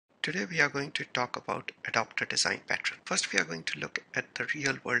Today we are going to talk about adapter design pattern. First we are going to look at the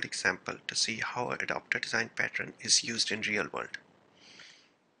real world example to see how an adapter design pattern is used in real world.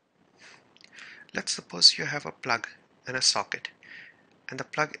 Let's suppose you have a plug and a socket and the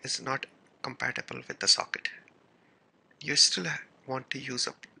plug is not compatible with the socket. You still want to use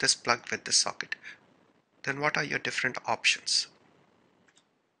this plug with this socket. Then what are your different options?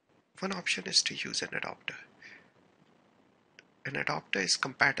 One option is to use an adapter. An adapter is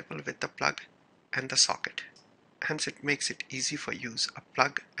compatible with the plug and the socket. Hence it makes it easy for use a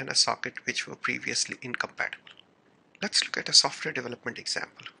plug and a socket which were previously incompatible. Let's look at a software development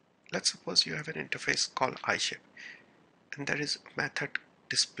example. Let's suppose you have an interface called iShape and there is a method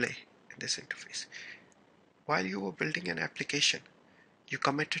display in this interface. While you were building an application, you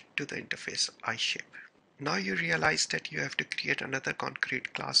committed to the interface iShape. Now you realize that you have to create another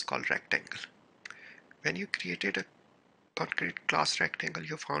concrete class called rectangle. When you created a concrete class rectangle,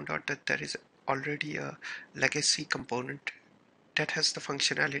 you found out that there is already a legacy component that has the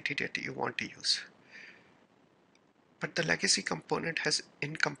functionality that you want to use. But the legacy component has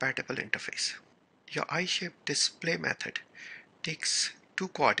incompatible interface. Your iShape display method takes 2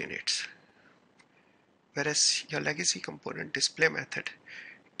 coordinates, whereas your legacy component display method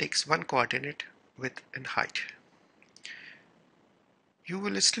takes 1 coordinate, width and height. You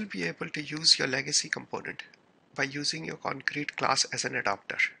will still be able to use your legacy component by using your concrete class as an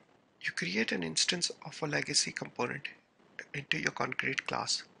adapter. You create an instance of a legacy component into your concrete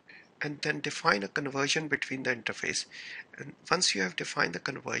class and then define a conversion between the interface. And once you have defined the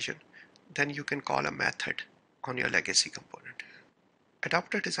conversion, then you can call a method on your legacy component.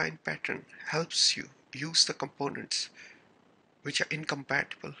 Adapter design pattern helps you use the components which are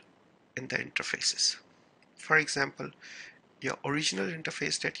incompatible in the interfaces. For example, your original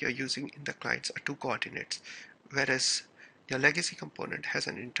interface that you're using in the clients are 2 coordinates, whereas your legacy component has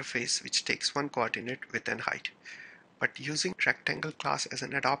an interface which takes 1 coordinate, width and height. But using rectangle class as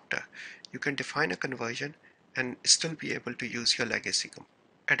an adapter, you can define a conversion and still be able to use your legacy component.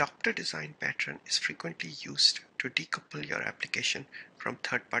 Adapter design pattern is frequently used to decouple your application from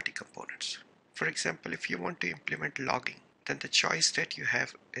third-party components. For example, if you want to implement logging, then the choice that you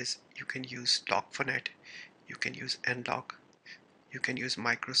have is you can use Log4net, you can use nlog, you can use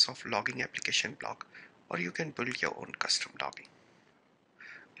Microsoft logging application block, or you can build your own custom logging.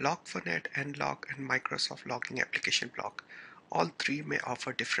 Log4net, nlog, and Microsoft logging application block, all 3 may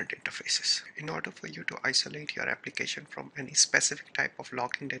offer different interfaces. In order for you to isolate your application from any specific type of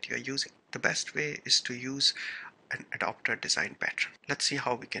logging that you are using, the best way is to use an adapter design pattern. Let's see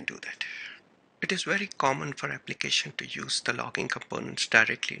how we can do that. It is very common for application to use the logging components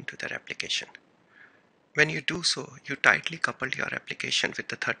directly into their application. When you do so, you tightly couple your application with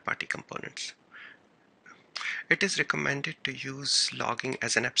the third-party components. It is recommended to use logging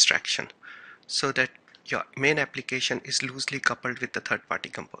as an abstraction so that your main application is loosely coupled with the third-party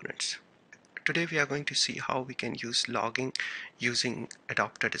components. Today we are going to see how we can use logging using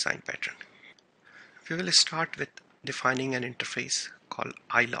adapter design pattern. We will start with defining an interface called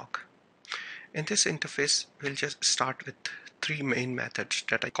ilog. In this interface, we'll just start with 3 main methods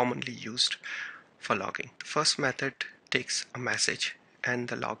that are commonly used for logging. The first method takes a message and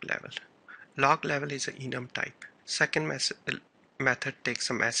the log level. Log level is an enum type. Second method takes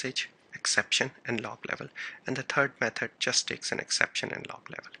a message, exception and log level, and the third method just takes an exception and log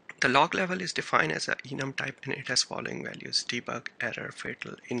level. The log level is defined as an enum type and it has following values: debug, error,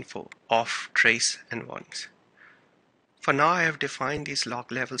 fatal, info, off, trace and warnings. For now I have defined these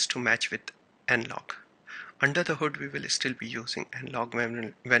log levels to match with nlog. Under the hood we will still be using nlog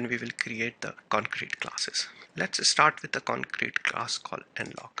when we will create the concrete classes. Let's start with the concrete class called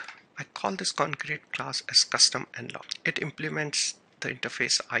nlog. I call this concrete class as custom nlog. It implements the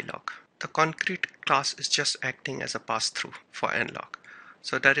interface ilog. The concrete class is just acting as a pass-through for nlog.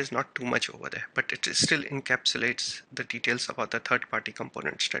 So there is not too much over there, but it still encapsulates the details about the third-party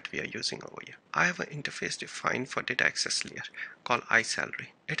components that we are using over here. I have an interface defined for data access layer called iSalary.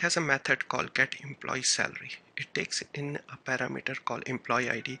 It has a method called getEmployeeSalary. It takes in a parameter called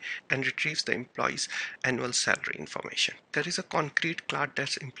employee ID and retrieves the employee's annual salary information. There is a concrete class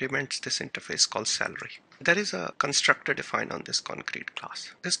that implements this interface called salary. There is a constructor defined on this concrete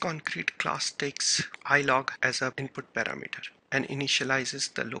class. This concrete class takes ilog as an input parameter. and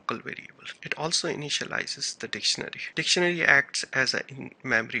initializes the local variable. It also initializes the dictionary. Dictionary acts as a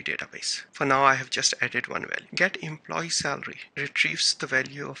in-memory database. For now, I have just added one value. Get employee salary retrieves the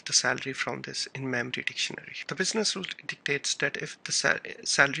value of the salary from this in-memory dictionary. The business rule dictates that if the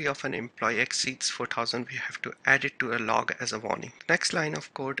salary of an employee exceeds 4,000, we have to add it to a log as a warning. The next line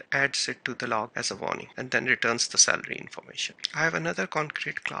of code adds it to the log as a warning and then returns the salary information. I have another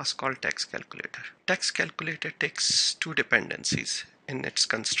concrete class called text calculator. Text calculator takes two dependencies in its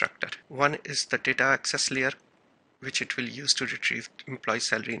constructor. One is the data access layer, which it will use to retrieve employee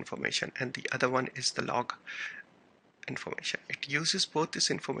salary information, and the other one is the log information. It uses both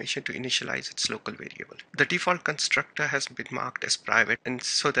this information to initialize its local variable. The default constructor has been marked as private, and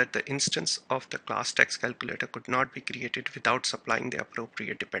so that the instance of the class text calculator could not be created without supplying the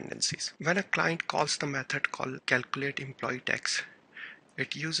appropriate dependencies. When a client calls the method called calculate employee text,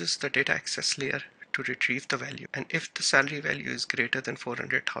 it uses the data access layer to retrieve the value, and if the salary value is greater than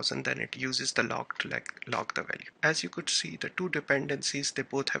 400,000, then it uses the log to log the value. As you could see, the two dependencies, they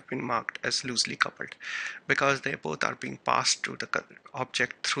both have been marked as loosely coupled because they both are being passed to the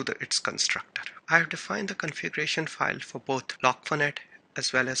object through its constructor. I have defined the configuration file for both log4net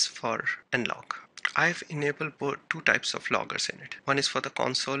as well as for nlog. I've enabled both two types of loggers in it. One is for the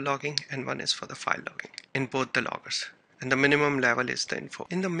console logging and one is for the file logging in both the loggers. And the minimum level is the info.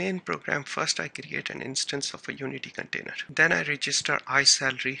 In the main program, first I create an instance of a Unity container. Then I register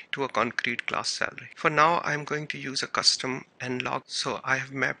iSalary to a concrete class salary. For now, I'm going to use a custom nlog, so I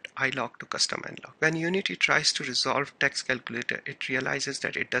have mapped ilog to custom nlog. When Unity tries to resolve text calculator, it realizes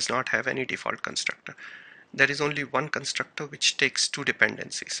that it does not have any default constructor. There is only one constructor which takes two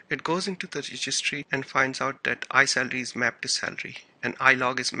dependencies. It goes into the registry and finds out that iSalary is mapped to salary and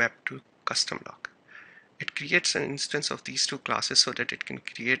ilog is mapped to custom log. It creates an instance of these two classes so that it can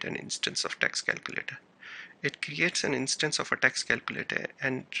create an instance of text calculator. It creates an instance of a text calculator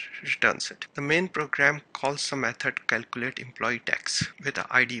and returns it. The main program calls the method calculate employee text with the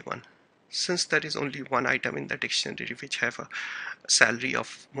ID 1. Since there is only one item in the dictionary which have a salary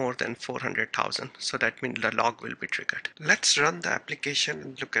of more than 400,000, so that means the log will be triggered. Let's run the application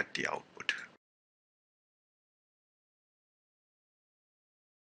and look at the output.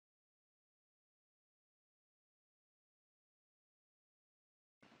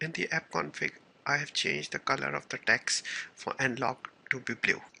 In the app config, I have changed the color of the text for nlog to be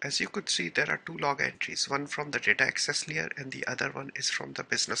blue. As you could see, there are two log entries, one from the data access layer and the other one is from the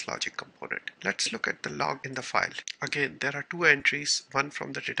business logic component. Let's look at the log in the file. Again, there are two entries, one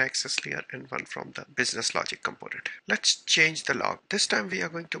from the data access layer and one from the business logic component. Let's change the log. This time we are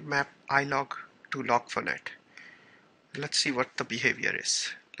going to map ilog to log4net. Let's see what the behavior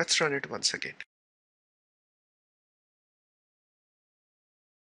is. Let's run it once again.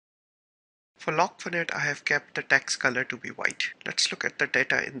 For log4net, I have kept the text color to be white. Let's look at the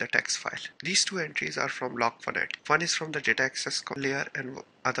data in the text file. These two entries are from log4net. One is from the data access layer and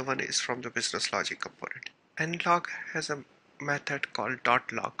other one is from the business logic component. Nlog has a method called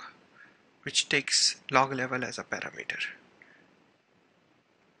 .log, which takes log level as a parameter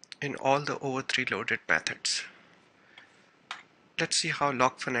in all the over 3 loaded methods. Let's see how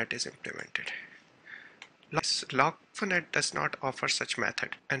log4net is implemented. Log4net does not offer such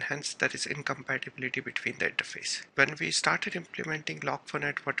method, and hence there is incompatibility between the interface. When we started implementing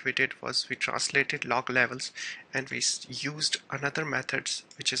log4net, what we did was we translated log levels and we used another methods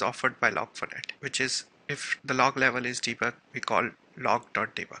which is offered by log4net, which is if the log level is debug, we call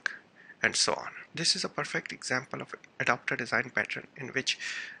log.debug and so on. This is a perfect example of adapter design pattern in which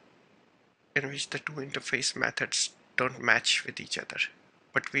the two interface methods don't match with each other,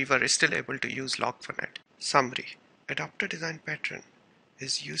 but we were still able to use log4net. Summary: adapter design pattern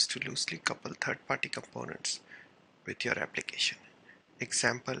is used to loosely couple third-party components with your application.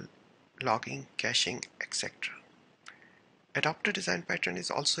 Example: logging, caching, etc. Adapter design pattern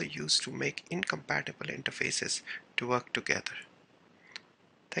is also used to make incompatible interfaces to work together.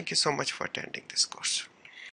 Thank you so much for attending this course.